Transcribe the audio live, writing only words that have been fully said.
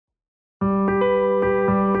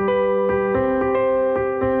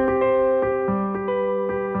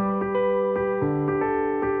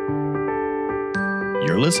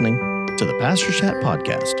listening to the Pastor's Chat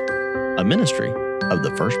Podcast, a ministry of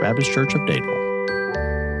the First Baptist Church of Dadeville.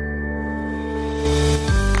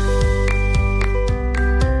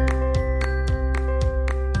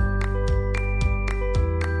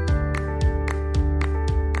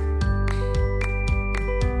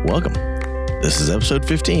 Welcome. This is episode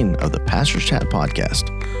 15 of the Pastor's Chat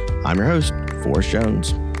Podcast. I'm your host, Forrest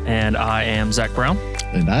Jones. And I am Zach Brown.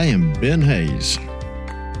 And I am Ben Hayes.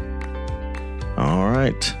 All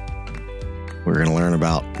right. We're going to learn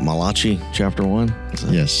about Malachi, chapter 1.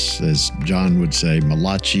 Yes, as John would say,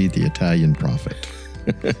 Malachi, the Italian prophet.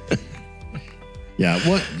 Yeah,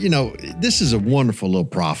 this is a wonderful little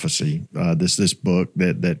prophecy, this book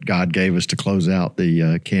that God gave us to close out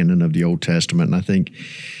the canon of the Old Testament. And I think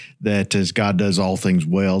that as God does all things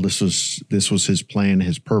well, this was his plan,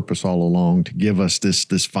 his purpose all along, to give us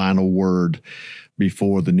this final word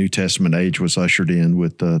before the New Testament age was ushered in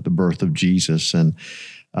with the birth of Jesus. And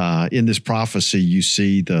in this prophecy, you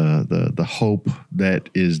see the hope that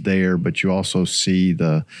is there, but you also see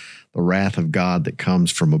the wrath of God that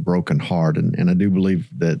comes from a broken heart. And I do believe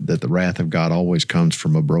that the wrath of God always comes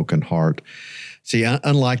from a broken heart. See,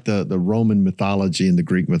 unlike the Roman mythology and the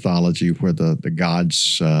Greek mythology, where the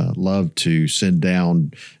gods love to send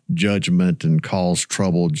down judgment and cause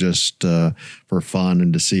trouble just for fun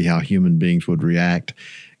and to see how human beings would react,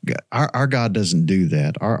 our God doesn't do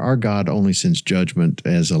that. Our God only sends judgment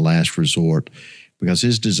as a last resort, because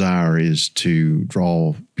his desire is to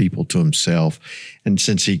draw people to himself. And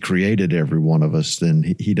since he created every one of us,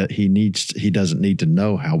 then he doesn't need to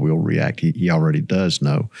know how we'll react. He already does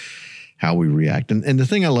know how we react. And the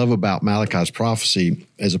thing I love about Malachi's prophecy,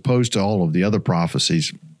 as opposed to all of the other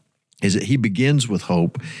prophecies, is that he begins with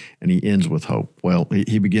hope and he ends with hope. Well,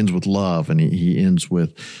 he begins with love and he ends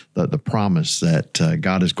with the promise that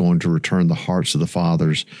God is going to return the hearts of the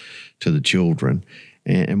fathers to the children.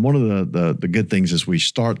 And one of the good things as we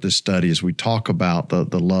start this study is we talk about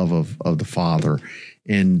the love of the Father.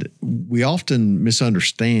 And we often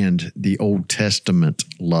misunderstand the Old Testament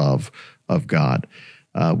love of God.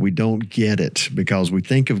 We don't get it because we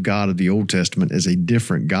think of God of the Old Testament as a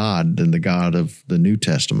different God than the God of the New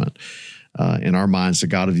Testament. In our minds, the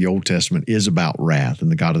God of the Old Testament is about wrath,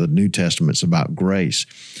 and the God of the New Testament is about grace.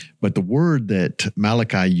 But the word that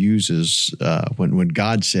Malachi uses when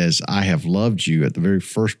God says, "I have loved you," at the very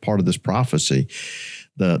first part of this prophecy,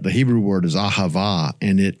 the Hebrew word is ahavah,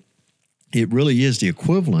 and it really is the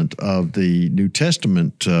equivalent of the New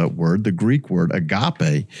Testament word, the Greek word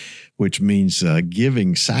agape, which means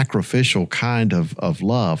giving, sacrificial kind of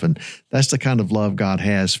love. And that's the kind of love God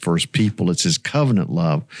has for his people. It's his covenant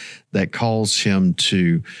love that calls him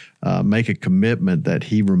to make a commitment that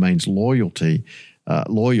he remains loyal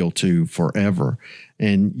to forever.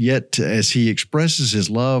 And yet, as he expresses his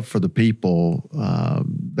love for the people,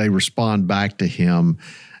 they respond back to him,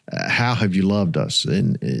 "How have you loved us?"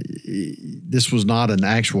 And this was not an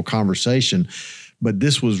actual conversation, but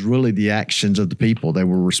this was really the actions of the people. They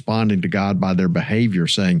were responding to God by their behavior,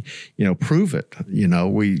 saying, prove it.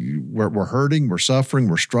 We're hurting, we're suffering,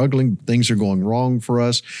 we're struggling, things are going wrong for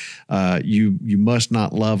us. You must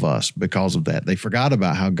not love us because of that. They forgot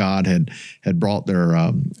about how God had brought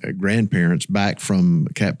their grandparents back from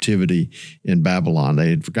captivity in Babylon.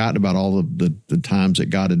 They had forgotten about all of the times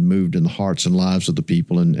that God had moved in the hearts and lives of the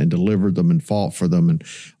people and delivered them and fought for them and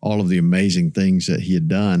all of the amazing things that he had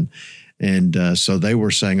done. And so they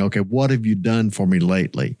were saying, "Okay, what have you done for me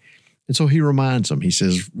lately?" And so he reminds them. He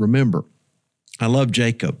says, "Remember, I love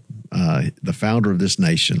Jacob, the founder of this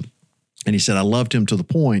nation." And he said, "I loved him to the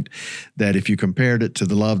point that if you compared it to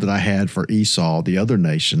the love that I had for Esau, the other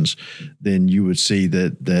nations, then you would see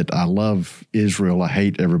that I love Israel, I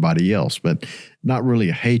hate everybody else." But not really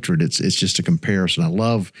a hatred. It's just a comparison. I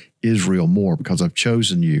love Israel more because I've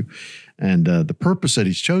chosen you. And the purpose that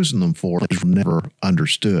he's chosen them for is never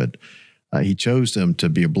understood. He chose them to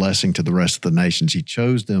be a blessing to the rest of the nations. He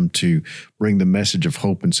chose them to bring the message of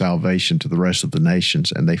hope and salvation to the rest of the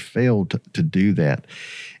nations, and they failed to do that.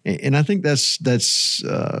 And I think that's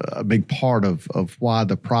a big part of why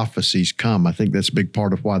the prophecies come. I think that's a big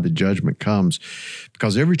part of why the judgment comes,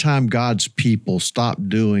 because every time God's people stop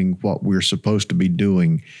doing what we're supposed to be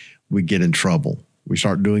doing, we get in trouble. We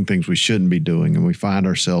start doing things we shouldn't be doing, and we find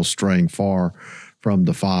ourselves straying far from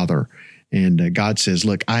the Father. And God says,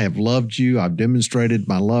 "Look, I have loved you. I've demonstrated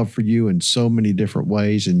my love for you in so many different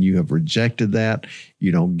ways, and you have rejected that.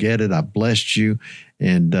 You don't get it. I blessed you.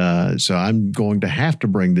 And so I'm going to have to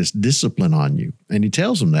bring this discipline on you." And he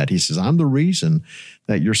tells them that. He says, "I'm the reason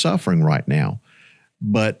that you're suffering right now."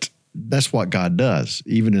 But that's what God does,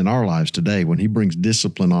 even in our lives today. When he brings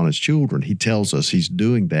discipline on his children, he tells us he's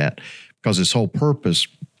doing that because his whole purpose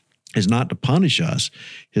is not to punish us.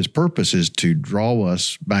 His purpose is to draw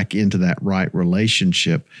us back into that right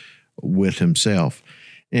relationship with himself.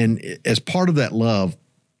 And as part of that love,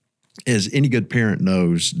 as any good parent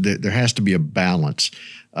knows, that there has to be a balance.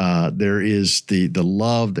 There is the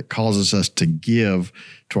love that causes us to give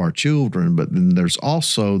to our children, but then there's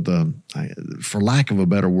also the, for lack of a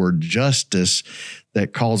better word, justice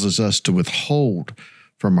that causes us to withhold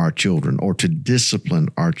from our children or to discipline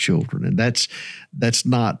our children. And that's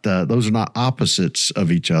not, those are not opposites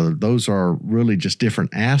of each other. Those are really just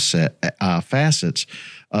different facets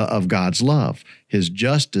of God's love. His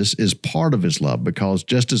justice is part of his love, because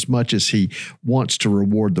just as much as he wants to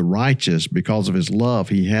reward the righteous, because of his love,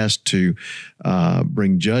 he has to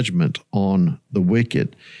bring judgment on the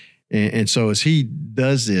wicked. And so as he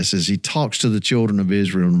does this, as he talks to the children of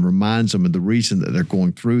Israel and reminds them of the reason that they're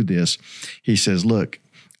going through this, he says, look,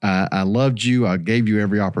 I loved you. I gave you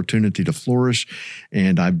every opportunity to flourish,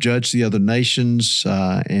 and I've judged the other nations,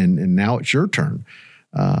 and now it's your turn.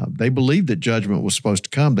 They believed that judgment was supposed to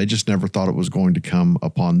come. They just never thought it was going to come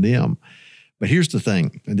upon them. But here's the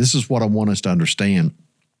thing, and this is what I want us to understand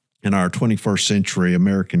in our 21st century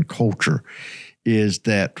American culture, is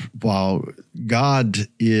that while God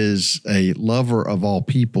is a lover of all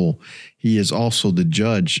people, he is also the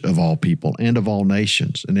judge of all people and of all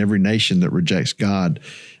nations. And every nation that rejects God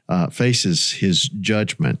faces his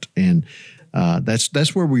judgment. And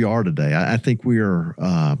that's where we are today. I think we are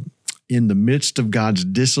in the midst of God's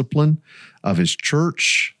discipline of his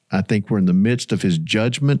church. I think we're in the midst of his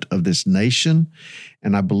judgment of this nation.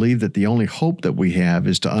 And I believe that the only hope that we have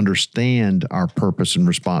is to understand our purpose and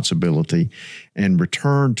responsibility and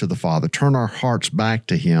return to the Father, turn our hearts back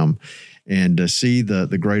to him, and see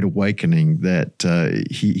the great awakening that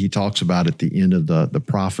he talks about at the end of the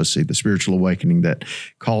prophecy, the spiritual awakening that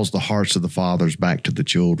calls the hearts of the fathers back to the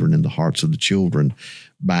children and the hearts of the children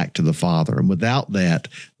back to the Father. And without that,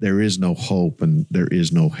 there is no hope and there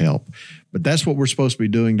is no help. But that's what we're supposed to be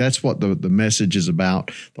doing. That's what the message is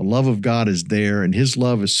about. The love of God is there, and his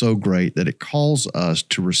love is so great that it calls us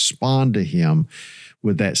to respond to him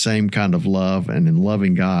with that same kind of love. And in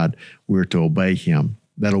loving God, we're to obey him.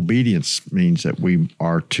 That obedience means that we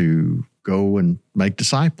are to go and make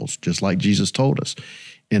disciples, just like Jesus told us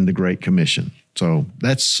in the Great Commission. So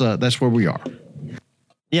that's where we are.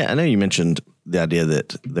 Yeah, I know you mentioned the idea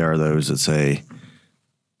that there are those that say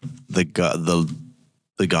the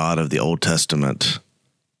God of the Old Testament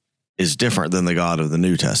is different than the God of the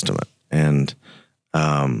New Testament. And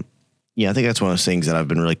I think that's one of those things that I've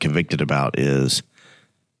been really convicted about, is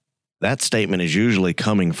that statement is usually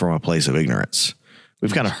coming from a place of ignorance.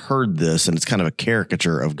 We've kind of heard this, and it's kind of a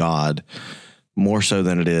caricature of God, more so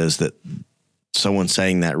than it is that someone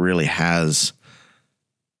saying that really has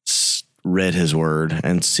read his word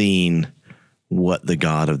and seen what the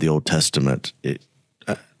God of the Old Testament,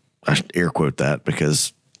 I should air quote that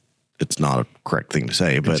because it's not a correct thing to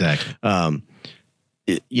say, but exactly.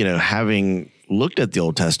 Having looked at the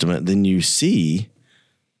Old Testament, then you see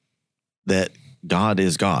that God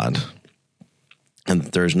is God. And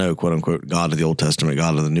there's no quote unquote God of the Old Testament,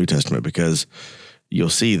 God of the New Testament, because you'll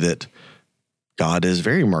see that God is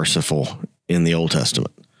very merciful in the Old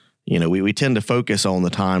Testament. We tend to focus on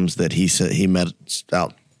the times that he said he meted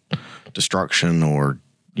out destruction or,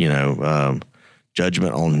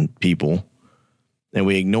 judgment on people. And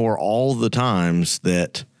we ignore all the times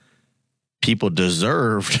that people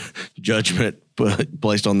deserved judgment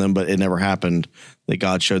placed on them, but it never happened, that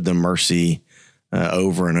God showed them mercy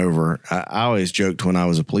over and over. I always joked when I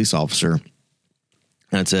was a police officer,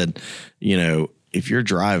 and I said, if you're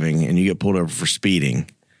driving and you get pulled over for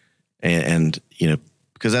speeding, and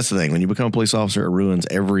because that's the thing, when you become a police officer, it ruins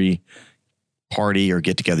every party or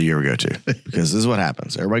get together you ever go to, because this is what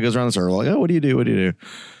happens. Everybody goes around the circle like, oh, what do you do? What do you do?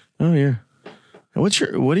 Oh, yeah. What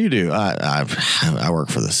do you do? I work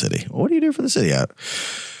for the city. What do you do for the city?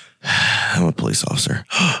 I'm a police officer.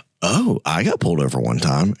 Oh, I got pulled over one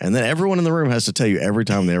time. And then everyone in the room has to tell you every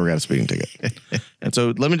time they ever got a speeding ticket. And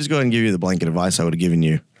so let me just go ahead and give you the blanket advice I would have given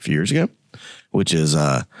you a few years ago, which is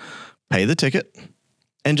pay the ticket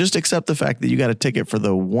and just accept the fact that you got a ticket for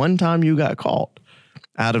the one time you got caught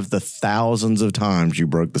out of the thousands of times you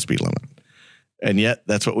broke the speed limit. And yet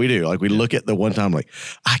that's what we do. Like, we look at the one time like,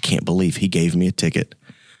 I can't believe he gave me a ticket.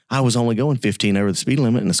 I was only going 15 over the speed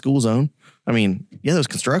limit in the school zone. I mean, yeah, there's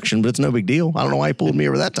construction, but it's no big deal. I don't know why he pulled me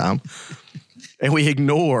over that time. And we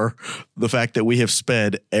ignore the fact that we have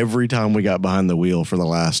sped every time we got behind the wheel for the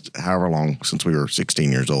last however long since we were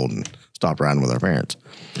 16 years old and stopped riding with our parents.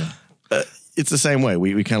 Yeah. It's the same way.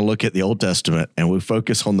 We kind of look at the Old Testament and we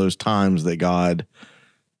focus on those times that God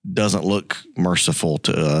doesn't look merciful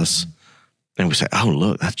to us. And we say, oh,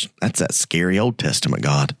 look, that's that scary Old Testament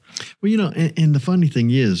God. Well, and the funny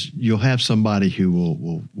thing is, you'll have somebody who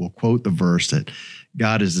will quote the verse that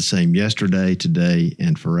God is the same yesterday, today,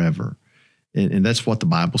 and forever. And that's what the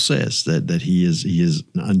Bible says, that he is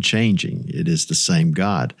unchanging. It is the same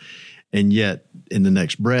God. And yet, in the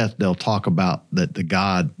next breath, they'll talk about that the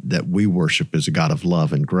God that we worship is a God of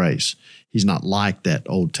love and grace. He's not like that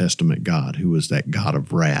Old Testament God who was that God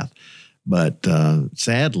of wrath. But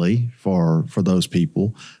sadly, for those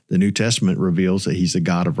people, the New Testament reveals that he's a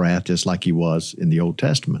God of wrath just like he was in the Old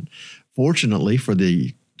Testament. Fortunately for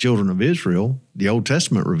the children of Israel, the Old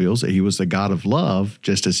Testament reveals that he was the God of love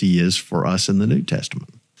just as he is for us in the New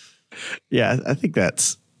Testament. Yeah, I think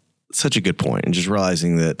that's such a good point. And just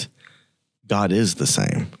realizing that God is the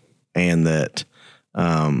same, and that,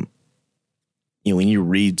 when you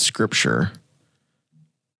read Scripture,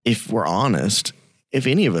 if we're honest, if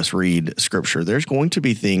any of us read Scripture, there's going to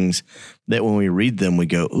be things that when we read them, we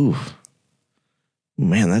go, ooh,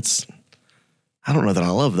 man, I don't know that I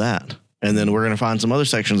love that. And then we're going to find some other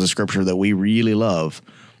sections of Scripture that we really love.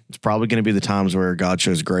 It's probably going to be the times where God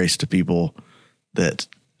shows grace to people that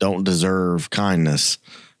don't deserve kindness,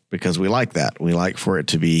 because we like that. We like for it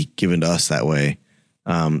to be given to us that way.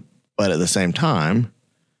 But at the same time,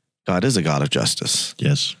 God is a God of justice.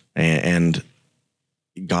 Yes. And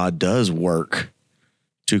God does work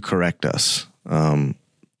to correct us,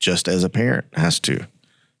 just as a parent has to.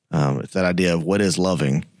 It's that idea of what is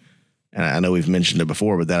loving. And I know we've mentioned it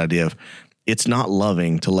before, but that idea of it's not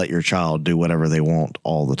loving to let your child do whatever they want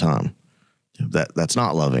all the time. Yeah. That's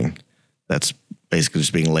not loving. That's basically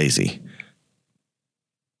just being lazy.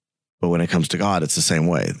 But when it comes to God, it's the same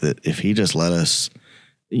way, that if he just let us,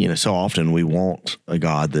 so often we want a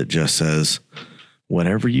God that just says,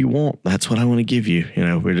 whatever you want, that's what I want to give you.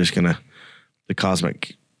 We're just going to, the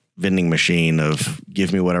cosmic vending machine of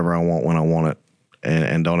give me whatever I want when I want it,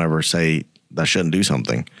 and don't ever say I shouldn't do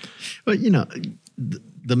something. But,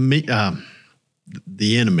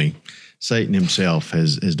 the enemy, Satan himself,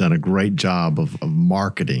 has done a great job of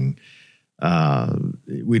marketing.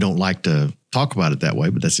 We don't like to talk about it that way,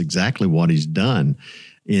 but that's exactly what he's done,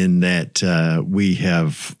 in that we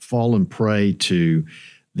have fallen prey to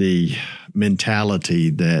the mentality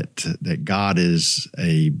that God is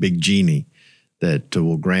a big genie that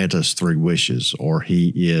will grant us 3 wishes, or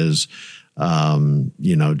he is,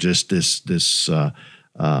 just this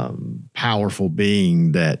powerful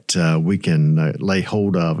being that we can lay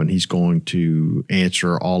hold of, and he's going to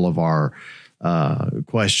answer all of our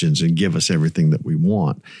questions and give us everything that we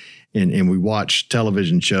want. And we watch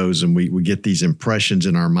television shows, and we get these impressions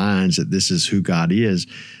in our minds that this is who God is.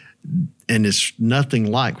 And it's nothing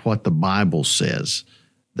like what the Bible says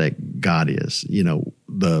that God is.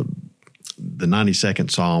 The 92nd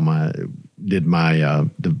Psalm, I did my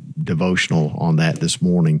devotional on that this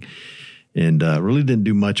morning, and really didn't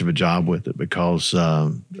do much of a job with it because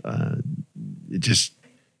it just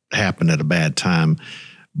happened at a bad time.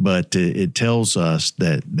 But it tells us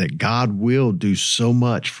that God will do so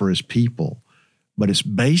much for his people, but it's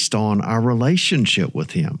based on our relationship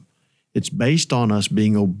with him. It's based on us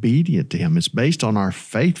being obedient to him. It's based on our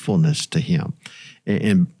faithfulness to him.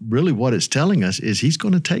 And really what it's telling us is he's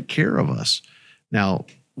going to take care of us. Now,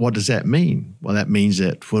 what does that mean? Well, that means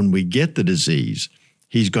that when we get the disease,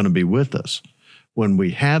 he's going to be with us. When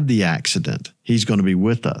we have the accident, he's going to be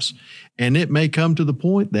with us. And it may come to the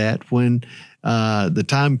point that when the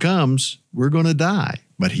time comes, we're going to die,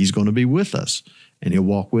 but he's going to be with us, and he'll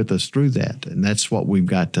walk with us through that. And that's what we've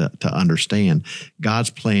got to understand. God's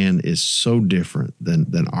plan is so different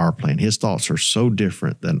than our plan. His thoughts are so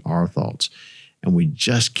different than our thoughts. And we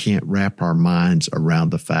just can't wrap our minds around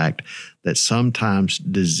the fact that sometimes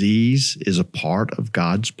disease is a part of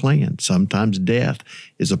God's plan. Sometimes death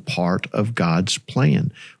is a part of God's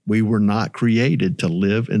plan. We were not created to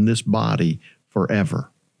live in this body forever.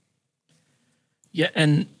 Yeah,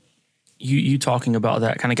 and you talking about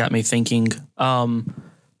that kind of got me thinking.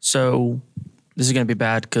 So this is going to be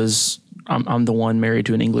bad because I'm the one married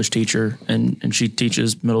to an English teacher, and she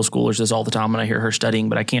teaches middle schoolers this all the time, and I hear her studying,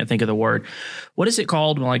 but I can't think of the word. What is it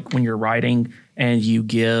called, like when you're writing and you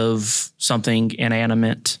give something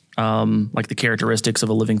inanimate, like the characteristics of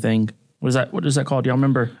a living thing? What is that called? Do y'all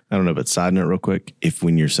remember? I don't know, but side note real quick, if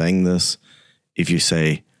when you're saying this, if you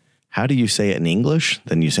say, how do you say it in English?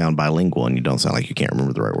 Then you sound bilingual and you don't sound like you can't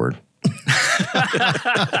remember the right word.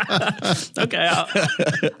 Okay,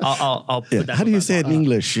 I'll put that. How do you say it in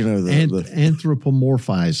English?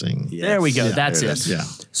 Anthropomorphizing. Yes. There we go. Yeah, that's it. Yeah.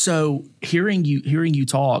 So hearing you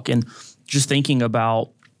talk and just thinking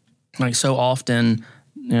about, like, so often,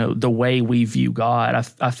 the way we view God,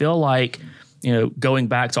 I feel like going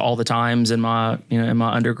back to all the times in my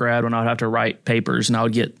undergrad when I would have to write papers and I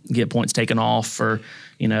would get points taken off or,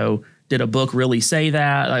 did a book really say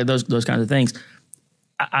that? Like those kinds of things.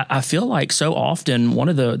 I feel like so often one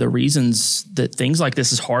of the reasons that things like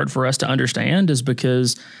this is hard for us to understand is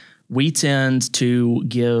because we tend to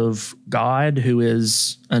give God, who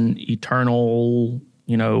is an eternal,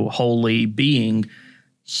 holy being,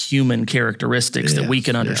 human characteristics that we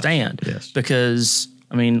can understand. Yes. Because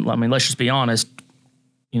I mean, let's just be honest.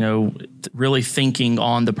 Really thinking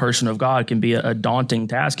on the person of God can be a daunting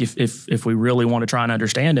task if we really want to try and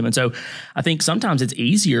understand him. And so I think sometimes it's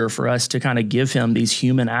easier for us to kind of give him these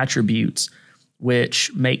human attributes,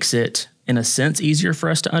 which makes it, in a sense, easier for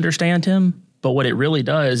us to understand him. But what it really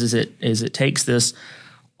does is it takes this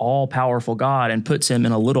all-powerful God and puts him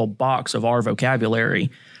in a little box of our vocabulary.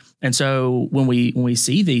 And so when we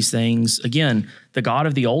see these things, again, the God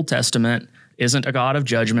of the Old Testament isn't a God of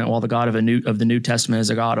judgment, while the God of the New Testament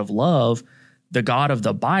is a God of love. The God of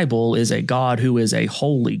the Bible is a God who is a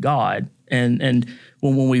holy God. And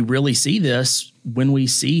when we really see this, when we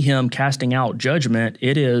see him casting out judgment,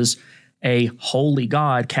 it is a holy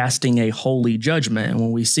God casting a holy judgment. And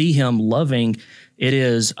when we see him loving, it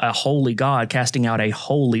is a holy God casting out a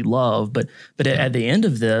holy love. But at the end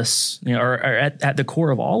of this, or at the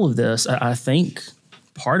core of all of this, I think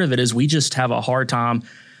part of it is we just have a hard time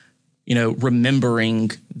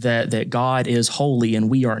remembering that God is holy and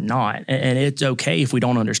we are not. And it's okay if we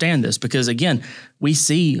don't understand this, because again, we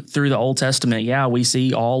see through the Old Testament, we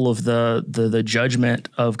see all of the judgment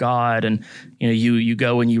of God. And, you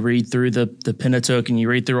go and you read through the Pentateuch and you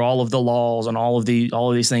read through all of the laws and all of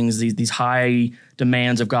these things, these high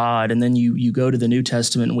demands of God. And then you go to the New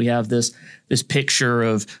Testament and we have this picture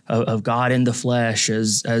of God in the flesh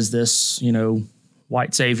as this,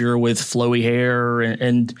 white savior with flowy hair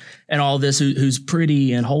and all this, who's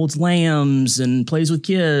pretty and holds lambs and plays with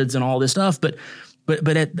kids and all this stuff. But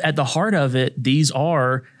at the heart of it, these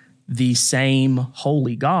are the same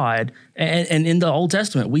holy God. And in the Old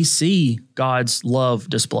Testament, we see God's love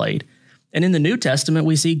displayed. And in the New Testament,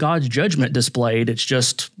 we see God's judgment displayed. It's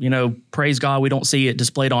just, praise God, we don't see it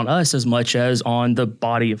displayed on us as much as on the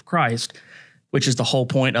body of Christ, which is the whole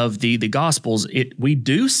point of the Gospels. We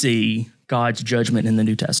do see God's judgment in the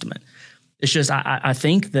New Testament. It's just I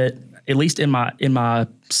think that, at least in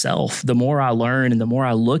myself, the more I learn and the more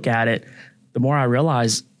I look at it, the more I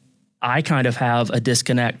realize I kind of have a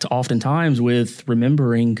disconnect oftentimes with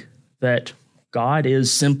remembering that God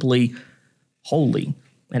is simply holy,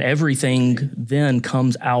 and everything then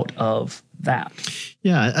comes out of that.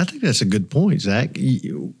 Yeah, I think that's a good point, Zach.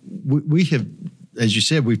 We have, as you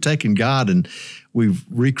said, we've taken God and we've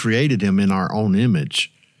recreated him in our own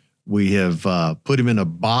image. We have put him in a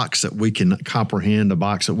box that we can comprehend, a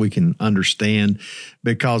box that we can understand,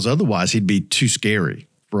 because otherwise he'd be too scary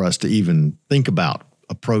for us to even think about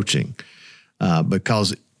approaching.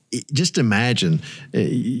 Because just imagine,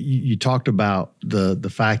 you talked about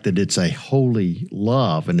the fact that it's a holy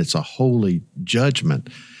love and it's a holy judgment.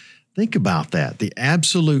 Think about that, the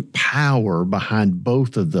absolute power behind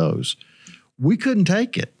both of those. We couldn't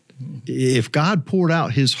take it. If God poured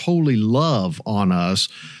out his holy love on us,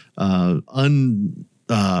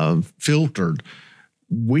 unfiltered,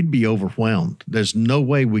 we'd be overwhelmed. There's no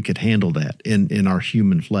way we could handle that in our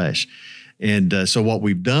human flesh. And so what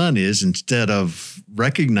we've done is, instead of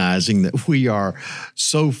recognizing that we are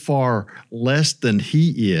so far less than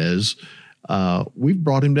he is, we've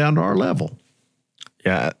brought him down to our level.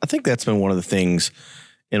 Yeah, I think that's been one of the things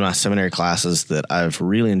in my seminary classes that I've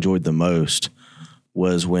really enjoyed the most,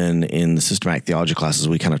 was when in the systematic theology classes,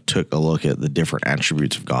 we kind of took a look at the different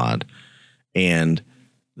attributes of God. And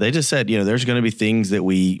they just said, there's going to be things that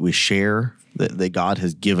we share, that God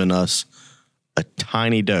has given us a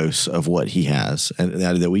tiny dose of what he has, and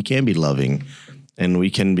that we can be loving and we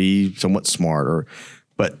can be somewhat smart,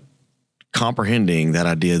 but comprehending that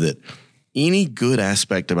idea that any good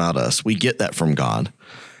aspect about us, we get that from God,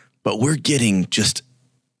 but we're getting just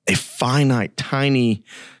a finite, tiny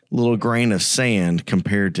little grain of sand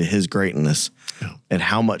compared to his greatness and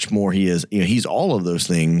how much more he is. He's all of those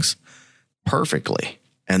things perfectly,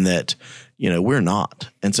 and that, we're not.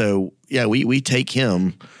 And so, we take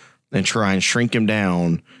him and try and shrink him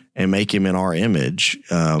down and make him in our image.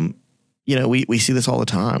 We see this all the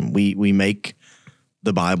time. We make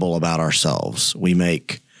the Bible about ourselves. We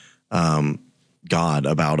make God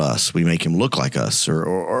about us. We make him look like us,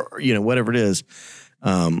 or whatever it is.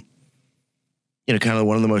 Kind of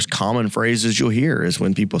one of the most common phrases you'll hear is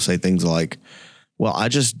when people say things like, well, I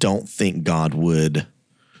just don't think God would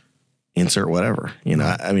insert whatever,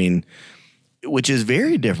 which is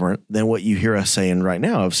very different than what you hear us saying right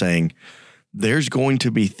now, of saying, there's going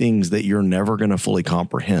to be things that you're never going to fully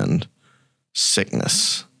comprehend.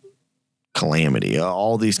 Sickness, calamity,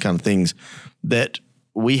 all these kind of things that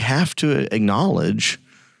we have to acknowledge.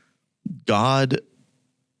 God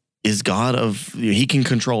is God he can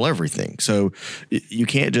control everything. So you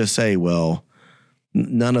can't just say, well,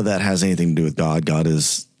 none of that has anything to do with God. God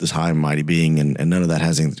is this high and mighty being, and none of that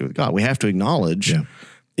has anything to do with God. We have to acknowledge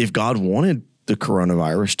if God wanted the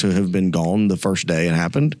coronavirus to have been gone the first day it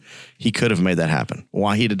happened, he could have made that happen.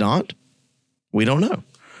 Why he did not, we don't know.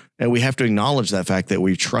 And we have to acknowledge that fact that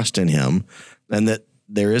we trust in him, and that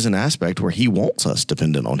there is an aspect where he wants us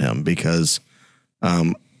dependent on him, because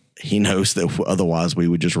he knows that otherwise we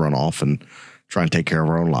would just run off and try and take care of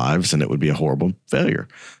our own lives, and it would be a horrible failure.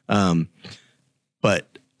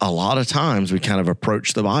 But a lot of times we kind of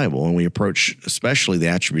approach the Bible, and we approach especially the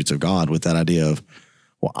attributes of God with that idea of,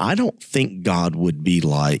 well, I don't think God would be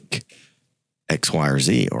like X, Y, or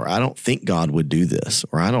Z, or I don't think God would do this,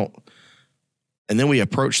 or I don't. And then we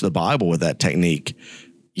approach the Bible with that technique,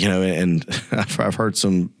 and I've heard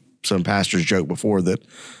some pastors joke before that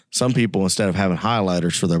some people, instead of having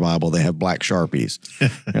highlighters for their Bible, they have black Sharpies,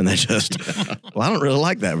 and they just, well, I don't really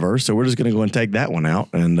like that verse, so we're just going to go and take that one out.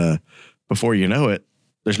 And before you know it,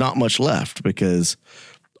 there's not much left, because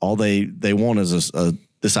all they want is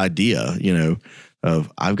this idea,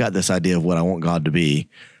 of I've got this idea of what I want God to be.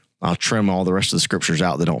 I'll trim all the rest of the scriptures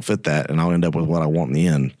out that don't fit that, and I'll end up with what I want in the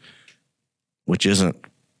end, which isn't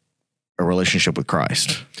a relationship with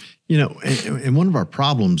Christ. And one of our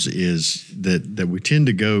problems is that we tend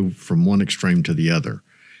to go from one extreme to the other,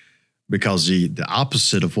 because the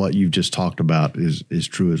opposite of what you've just talked about is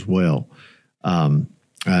true as well.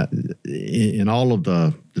 In all of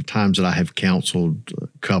the times that I have counseled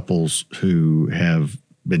couples who have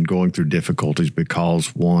been going through difficulties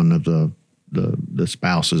because one of the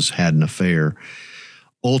spouses had an affair,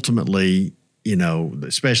 ultimately,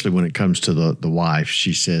 especially when it comes to the wife,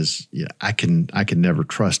 she says, I can never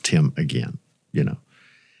trust him again,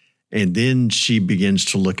 and then she begins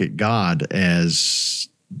to look at God as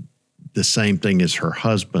the same thing as her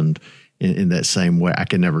husband in that same way. I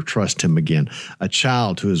can never trust him again. A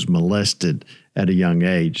child who is molested at a young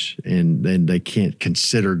age, and then they can't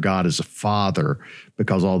consider God as a father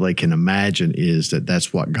because all they can imagine is that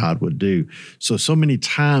that's what God would do. So many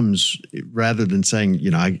times, rather than saying,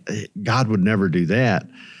 God would never do that,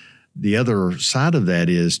 the other side of that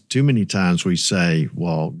is too many times we say,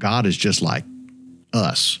 well, God is just like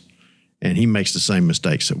us, and he makes the same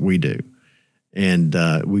mistakes that we do. And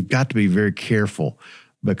we've got to be very careful,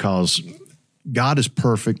 because God is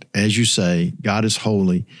perfect, as you say. God is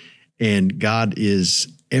holy, and God is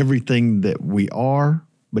everything that we are,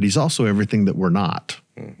 but he's also everything that we're not.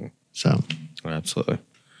 Mm-hmm. So, absolutely.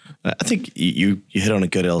 I think you hit on a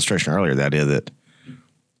good illustration earlier, the idea that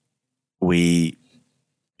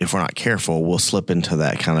if we're not careful, we'll slip into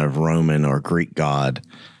that kind of Roman or Greek God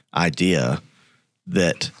idea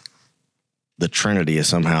that the Trinity is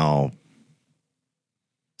somehow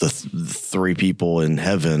the three people in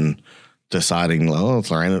heaven deciding,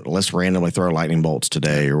 let's randomly throw lightning bolts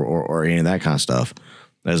today, or any of that kind of stuff,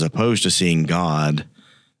 as opposed to seeing God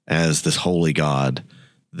as this holy God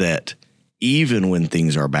that even when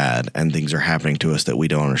things are bad and things are happening to us that we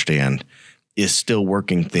don't understand, is still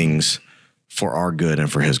working things for our good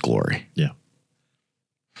and for his glory. Yeah.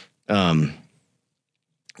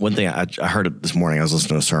 One thing I heard it this morning, I was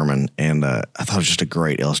listening to a sermon, and I thought it was just a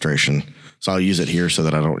great illustration. So I'll use it here so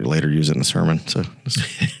that I don't later use it in the sermon. So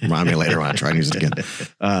just remind me later when I try and use it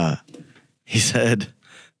again. He said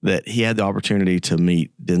that he had the opportunity to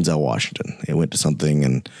meet Denzel Washington. He went to something,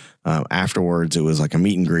 and afterwards it was like a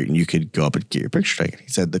meet and greet, and you could go up and get your picture taken. He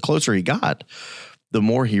said the closer he got, the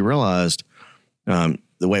more he realized the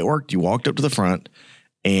way it worked. You walked up to the front,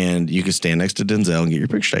 and you could stand next to Denzel and get your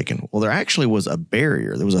picture taken. Well, there actually was a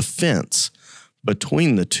barrier. There was a fence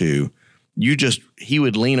between the two. He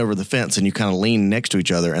would lean over the fence, and you kind of lean next to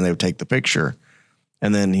each other, and they would take the picture.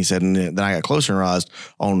 And then he said, and then I got closer and realized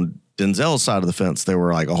on Denzel's side of the fence, there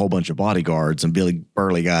were like a whole bunch of bodyguards and big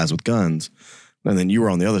burly guys with guns. And then you were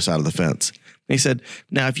on the other side of the fence. And he said,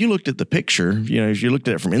 now, if you looked at the picture, if you looked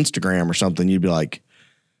at it from Instagram or something, you'd be like,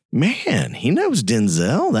 man, he knows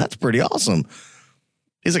Denzel. That's pretty awesome.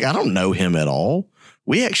 He's like, I don't know him at all.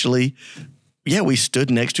 We actually, we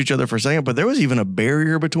stood next to each other for a second, but there was even a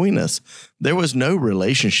barrier between us. There was no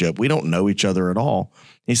relationship. We don't know each other at all.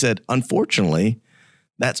 He said, unfortunately,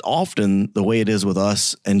 that's often the way it is with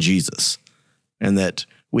us and Jesus, and that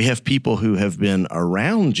we have people who have been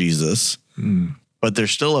around Jesus, but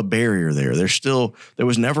there's still a barrier there. There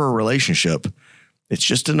was never a relationship. It's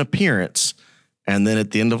just an appearance. And then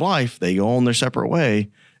at the end of life, they go on their separate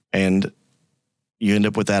way, and you end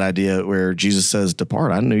up with that idea where Jesus says,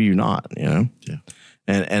 "Depart, I knew you not." Yeah.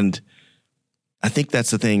 And I think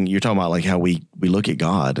that's the thing you're talking about, like how we look at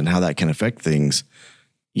God and how that can affect things.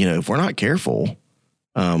 If we're not careful,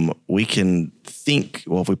 we can think,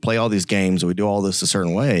 well, if we play all these games and we do all this a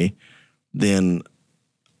certain way, then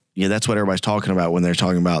that's what everybody's talking about when they're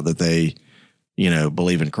talking about that they,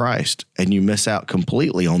 believe in Christ, and you miss out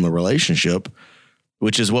completely on the relationship,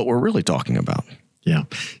 which is what we're really talking about. Yeah.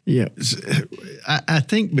 I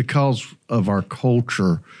think because of our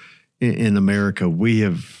culture in America, we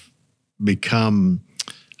have become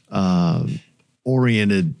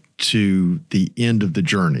oriented to the end of the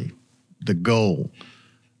journey, the goal,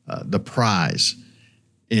 the prize.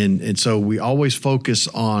 And so we always focus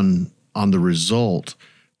on the result,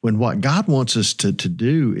 when what God wants us to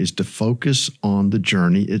do is to focus on the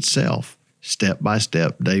journey itself, step by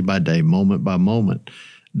step, day by day, moment by moment.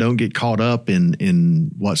 Don't get caught up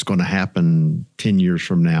in what's going to happen 10 years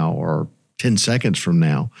from now or 10 seconds from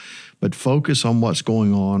now, but focus on what's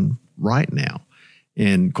going on right now.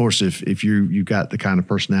 And of course, if you got the kind of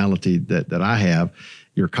personality that I have,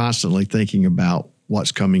 you're constantly thinking about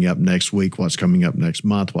what's coming up next week, what's coming up next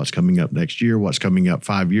month, what's coming up next year, what's coming up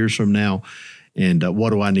 5 years from now, and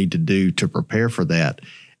what do I need to do to prepare for that?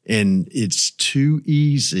 And it's too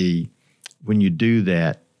easy when you do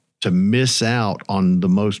that to miss out on the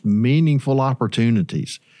most meaningful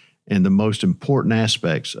opportunities and the most important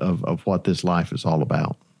aspects of what this life is all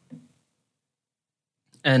about.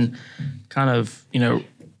 And kind of,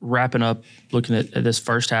 wrapping up, looking at this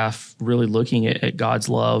first half, really looking at God's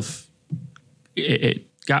love, it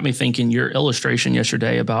got me thinking your illustration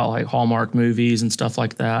yesterday about like Hallmark movies and stuff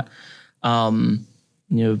like that.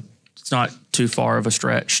 It's not too far of a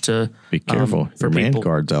stretch to be careful. For Your man people.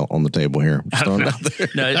 card's out on the table here. Just throwing it out there.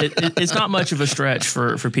 No, it's not much of a stretch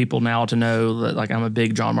for people now to know that, like, I'm a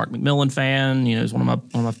big John Mark McMillan fan. He's one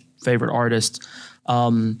of my favorite artists.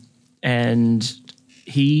 And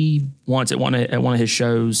he once at one of his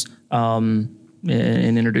shows, in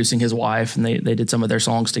introducing his wife, and they did some of their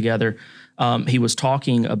songs together. He was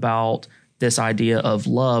talking about this idea of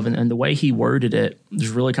love, and the way he worded it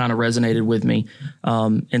just really kind of resonated with me.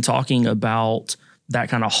 In talking about that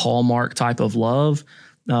kind of Hallmark type of love,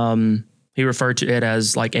 he referred to it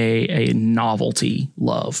as like a novelty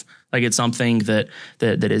love. Like it's something that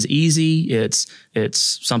is easy. It's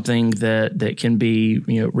something that can be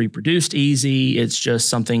reproduced easy. It's just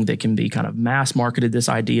something that can be kind of mass marketed. This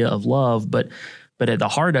idea of love, but at the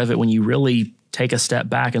heart of it, when you really take a step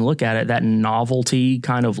back and look at it, that novelty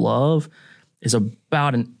kind of love is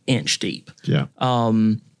about an inch deep. Yeah.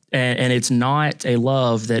 And it's not a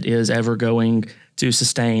love that is ever going to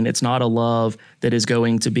sustain. It's not a love that is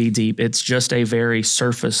going to be deep. It's just a very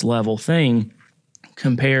surface level thing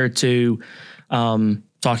compared to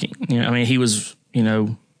talking. He was,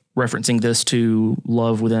 referencing this to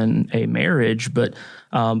love within a marriage, but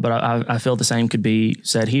I feel the same could be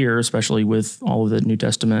said here, especially with all of the New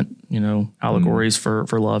Testament, allegories for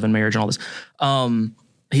love and marriage and all this.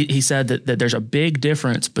 He said that there's a big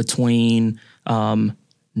difference between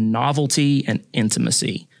novelty and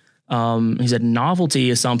intimacy. He said novelty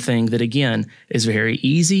is something that, again, is very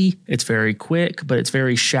easy, it's very quick, but it's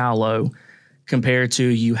very shallow compared to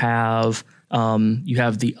you have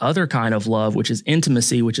the other kind of love, which is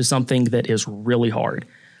intimacy, which is something that is really hard.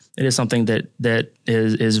 It is something that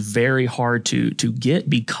is very hard to get,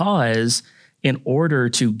 because in order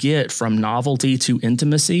to get from novelty to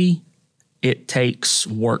intimacy, it takes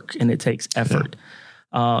work and it takes effort.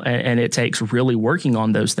 And it takes really working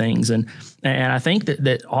on those things. And I think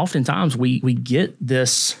that oftentimes we get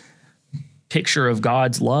this picture of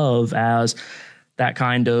God's love as that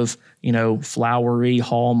kind of, flowery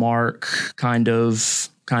Hallmark kind of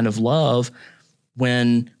love,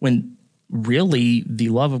 when really the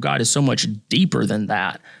love of God is so much deeper than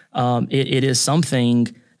that. It is something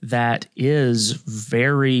that is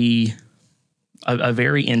a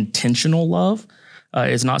very intentional love.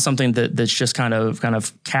 It's not something that's just kind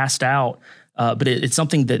of cast out, but it's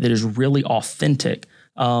something that is really authentic.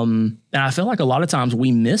 And I feel like a lot of times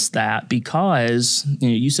we miss that because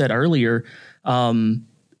you said earlier,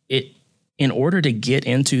 in order to get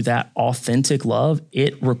into that authentic love,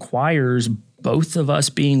 it requires both of us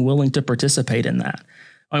being willing to participate in that.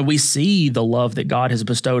 We see the love that God has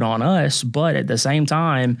bestowed on us, but at the same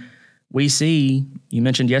time, we see, you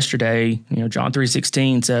mentioned yesterday, John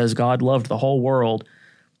 3:16 says God loved the whole world,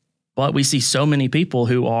 but we see so many people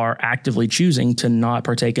who are actively choosing to not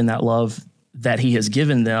partake in that love that he has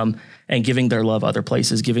given them, and giving their love other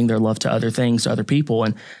places, giving their love to other things, to other people,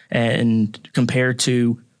 and compared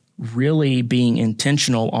to really being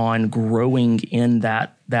intentional on growing in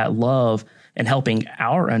that love and helping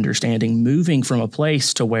our understanding, moving from a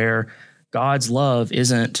place to where God's love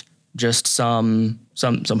isn't just some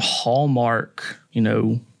hallmark,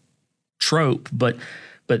 trope, but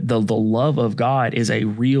the love of God is a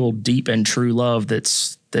real, deep, and true love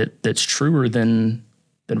that's truer than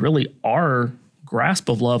really our grasp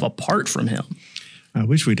of love apart from Him. I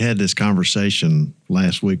wish we'd had this conversation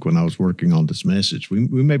last week when I was working on this message. We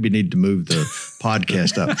maybe need to move the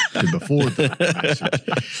podcast up to before the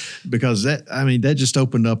message, because that just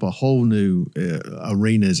opened up a whole new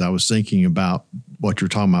arena as I was thinking about what you're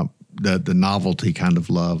talking about, the novelty kind of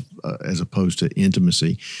love as opposed to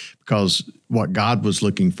intimacy, because what God was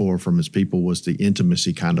looking for from His people was the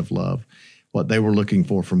intimacy kind of love. What they were looking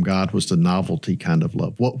for from God was the novelty kind of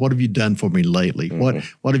love. What have you done for me lately? Mm-hmm.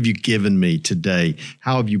 What have you given me today?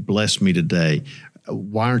 How have you blessed me today?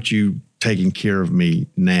 Why aren't you taking care of me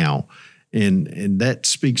now? And that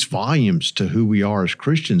speaks volumes to who we are as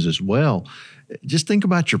Christians as well. Just think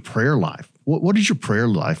about your prayer life. What does your prayer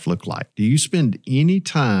life look like? Do you spend any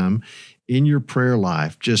time in your prayer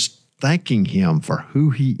life just thanking Him for who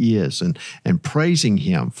He is and praising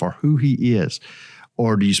Him for who He is?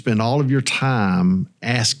 Or do you spend all of your time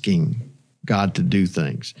asking God to do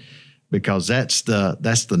things? Because that's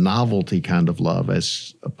the novelty kind of love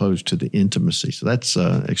as opposed to the intimacy. So that's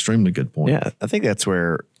an extremely good point. Yeah, I think that's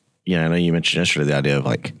where, I know you mentioned yesterday the idea of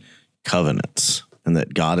like covenants, and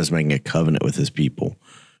that God is making a covenant with His people.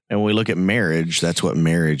 And when we look at marriage, that's what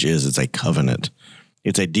marriage is. It's a covenant.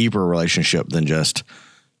 It's a deeper relationship than just,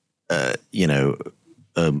 ooey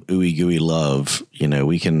gooey love.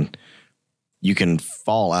 You can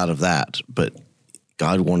fall out of that, but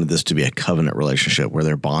God wanted this to be a covenant relationship where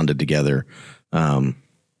they're bonded together. And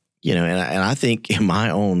I think in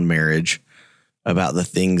my own marriage about the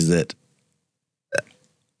things that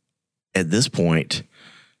at this point,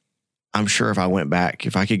 I'm sure if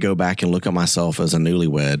I could go back and look at myself as a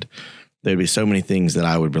newlywed, there'd be so many things that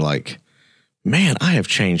I would be like, man, I have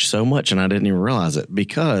changed so much and I didn't even realize it.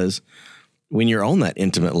 Because when you're on that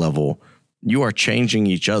intimate level, you are changing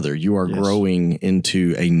each other. You are growing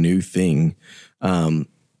into a new thing. And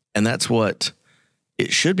that's what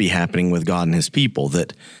it should be happening with God and His people,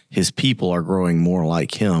 that His people are growing more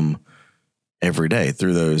like Him every day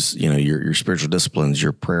through those, your spiritual disciplines,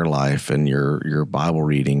 your prayer life, and your Bible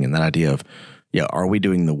reading, and that idea of, are we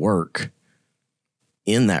doing the work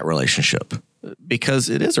in that relationship? Because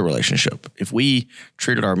it is a relationship. If we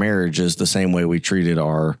treated our marriages the same way we treated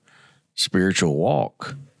our spiritual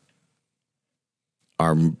walk,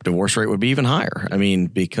 our divorce rate would be even higher.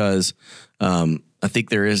 Because I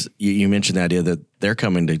think there is, you mentioned the idea that they're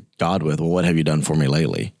coming to God with, well, what have you done for me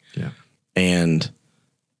lately? Yeah. And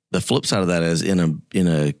the flip side of that is in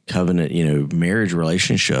a covenant, marriage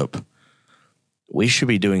relationship, we should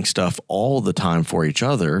be doing stuff all the time for each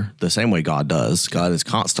other, the same way God does. God is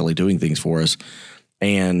constantly doing things for us.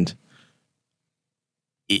 And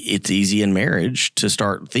it's easy in marriage to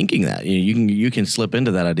start thinking that. You can slip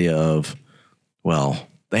into that idea of, well,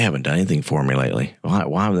 they haven't done anything for me lately. Why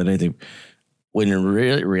haven't they done anything? When in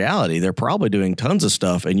reality, they're probably doing tons of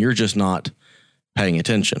stuff and you're just not paying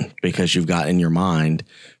attention because you've got in your mind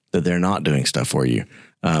that they're not doing stuff for you.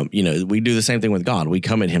 We do the same thing with God. We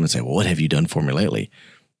come at Him and say, well, what have you done for me lately?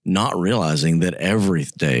 Not realizing that every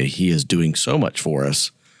day He is doing so much for us,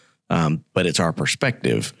 but it's our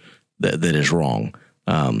perspective that is wrong.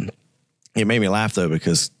 It made me laugh, though,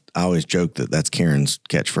 because I always joke that that's Karen's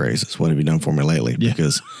catchphrase. It's, what have you done for me lately? Yeah.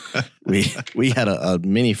 Because we had a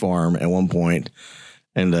mini farm at one point,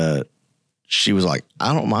 and she was like,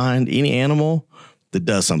 I don't mind any animal that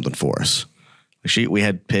does something for us. We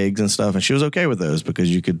had pigs and stuff, and she was okay with those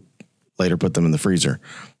because you could later put them in the freezer.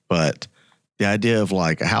 But the idea of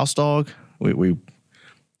like a house dog,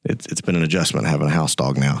 it's been an adjustment having a house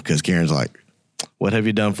dog now, because Karen's like, what have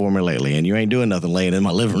you done for me lately? And you ain't doing nothing, laying in my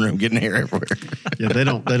living room getting hair everywhere. Yeah, they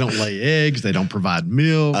don't lay eggs. They don't provide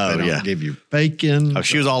milk. They don't give you bacon. Oh,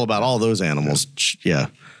 she was all about all those animals. Yeah.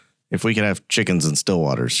 If we could have chickens in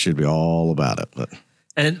Stillwaters, she'd be all about it. But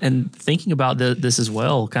And thinking about this as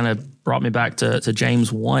well kind of brought me back to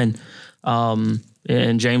James 1.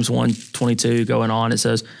 In James 1:22 going on, it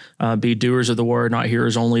says, be doers of the word, not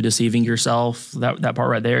hearers only, deceiving yourself. That part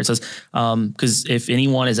right there, it says, because if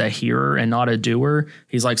anyone is a hearer and not a doer,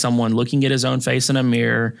 he's like someone looking at his own face in a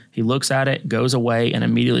mirror. He looks at it, goes away, and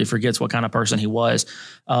immediately forgets what kind of person he was.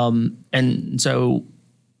 And so,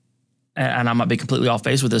 and I might be completely off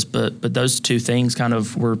base with this, but those two things kind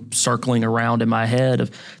of were circling around in my head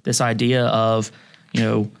of this idea of,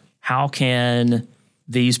 how can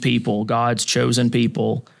these people, God's chosen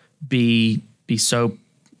people, be so,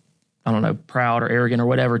 I don't know, proud or arrogant or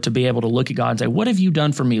whatever, to be able to look at God and say, what have you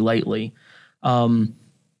done for me lately?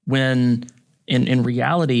 When in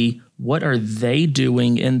reality, what are they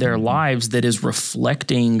doing in their lives that is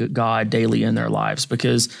reflecting God daily in their lives?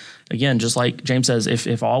 Because again, just like James says,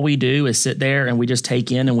 if all we do is sit there and we just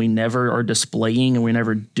take in and we never are displaying and we're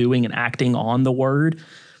never doing and acting on the word,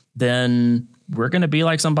 then we're going to be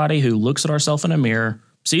like somebody who looks at ourselves in a mirror,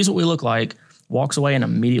 sees what we look like, walks away and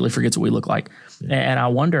immediately forgets what we look like. Yeah. And I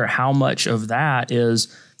wonder how much of that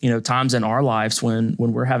is, times in our lives when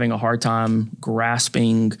we're having a hard time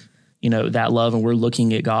grasping, that love, and we're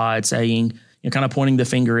looking at God saying, kind of pointing the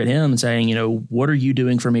finger at him and saying, what are you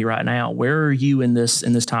doing for me right now? Where are you in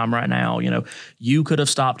this time right now? You could have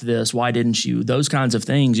stopped this. Why didn't you? Those kinds of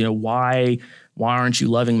things, why aren't you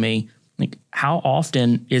loving me? Like, how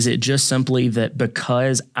often is it just simply that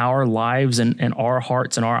because our lives and our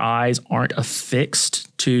hearts and our eyes aren't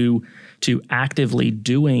affixed to actively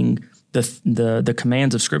doing the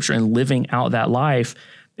commands of Scripture and living out that life,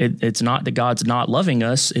 it's not that God's not loving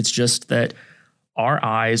us. It's just that our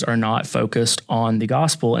eyes are not focused on the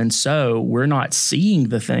gospel. And so we're not seeing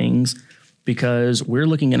the things because we're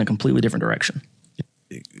looking in a completely different direction.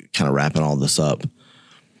 Kind of wrapping all this up.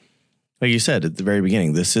 Like you said at the very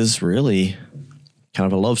beginning, this is really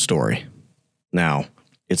kind of a love story. Now,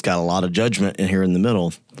 it's got a lot of judgment in here in the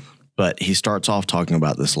middle, but he starts off talking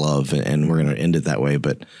about this love, and we're going to end it that way.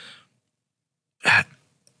 But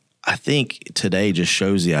I think today just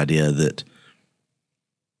shows the idea that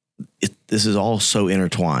this is all so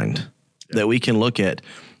intertwined that we can look at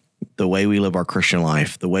the way we live our Christian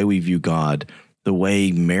life, the way we view God, the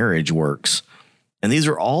way marriage works. And these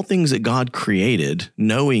are all things that God created,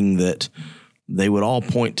 knowing that they would all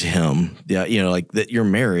point to him. Yeah, like that your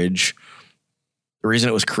marriage, the reason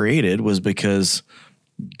it was created was because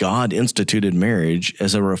God instituted marriage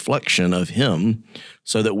as a reflection of him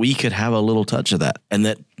so that we could have a little touch of that. And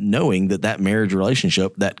that knowing that marriage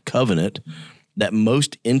relationship, that covenant, that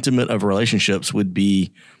most intimate of relationships would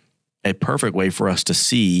be a perfect way for us to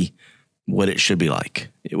see what it should be like.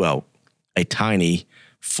 Well, a tiny,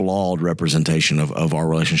 flawed representation of our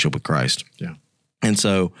relationship with Christ. Yeah. And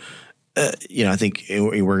so, I think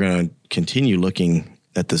we're going to continue looking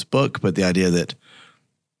at this book, but the idea that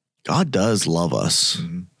God does love us.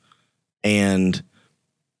 Mm-hmm. And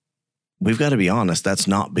we've got to be honest, that's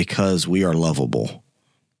not because we are lovable,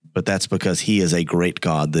 but that's because he is a great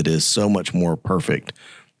God that is so much more perfect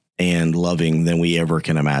and loving than we ever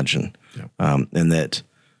can imagine. Yeah. And that,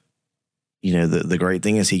 the great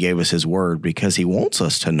thing is he gave us his word because he wants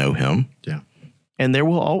us to know him. Yeah. And there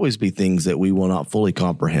will always be things that we will not fully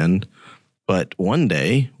comprehend, but one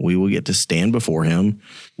day we will get to stand before him.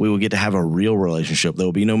 We will get to have a real relationship. There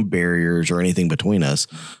will be no barriers or anything between us,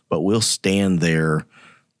 but we'll stand there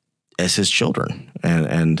as his children.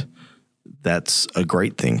 And that's a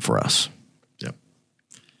great thing for us. Yep.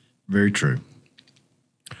 Very true.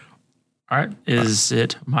 All right. Is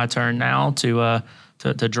it my turn now to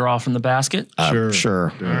draw from the basket?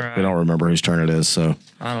 Sure. Right. We don't remember whose turn it is, so.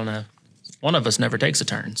 I don't know. One of us never takes a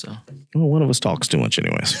turn, so. Well, one of us talks too much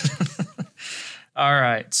anyways. All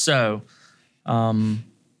right. So,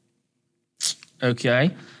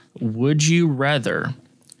 okay. Would you rather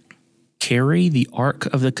carry the Ark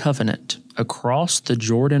of the Covenant across the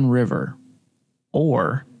Jordan River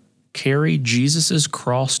or carry Jesus'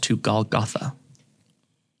 cross to Golgotha?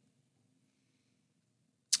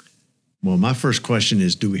 Well, my first question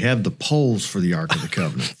is, do we have the poles for the Ark of the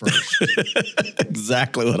Covenant first?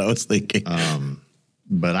 Exactly what I was thinking.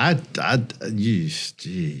 But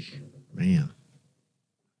man.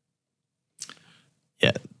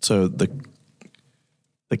 Yeah. So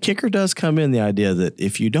the kicker does come in, the idea that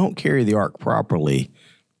if you don't carry the ark properly,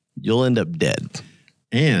 you'll end up dead.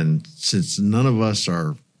 And since none of us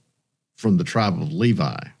are from the tribe of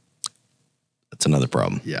Levi, that's another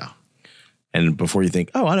problem. Yeah. And before you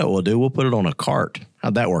think, I know what we'll do, we'll put it on a cart.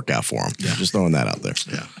 How'd that work out for them? Yeah. Just throwing that out there.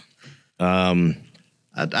 Yeah.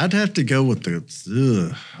 I'd have to go with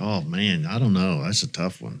the, oh man, I don't know. That's a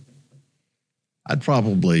tough one. I'd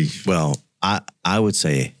probably. Well, I would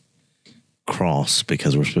say cross,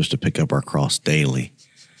 because we're supposed to pick up our cross daily.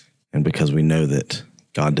 And because we know that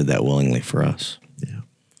God did that willingly for us. Yeah.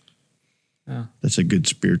 That's a good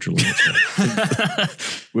spiritual answer.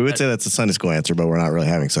 We would say that's a Sunday school answer, but we're not really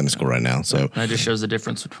having Sunday school right now. So that just shows the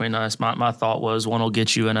difference between us. My thought was one will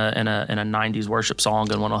get you in a 90s worship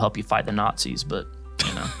song, and one will help you fight the Nazis. But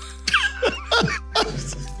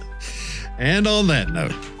And on that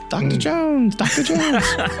note, Dr. Jones.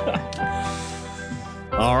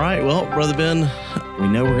 All right. Well, Brother Ben, we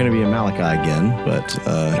know we're going to be in Malachi again, but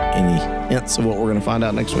any hints of what we're going to find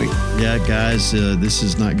out next week? Yeah, guys, this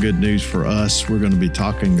is not good news for us. We're going to be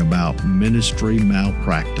talking about ministry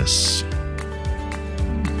malpractice.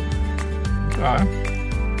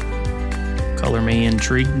 Color me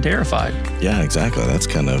intrigued and terrified. Yeah, exactly. That's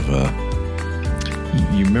kind of.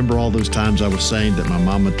 You remember all those times I was saying that my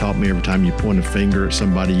mama taught me every time you point a finger at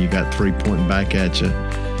somebody, you got 3 pointing back at you?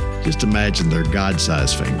 Just imagine they're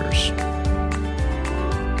God-sized fingers.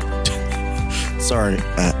 Sorry,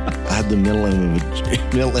 I had the middle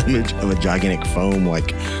image of a gigantic foam, like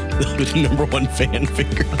the number one fan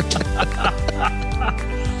finger.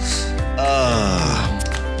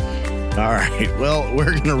 All right. Well,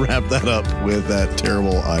 we're going to wrap that up with that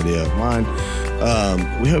terrible idea of mine.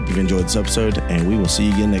 We hope you've enjoyed this episode, and we will see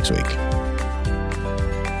you again next week.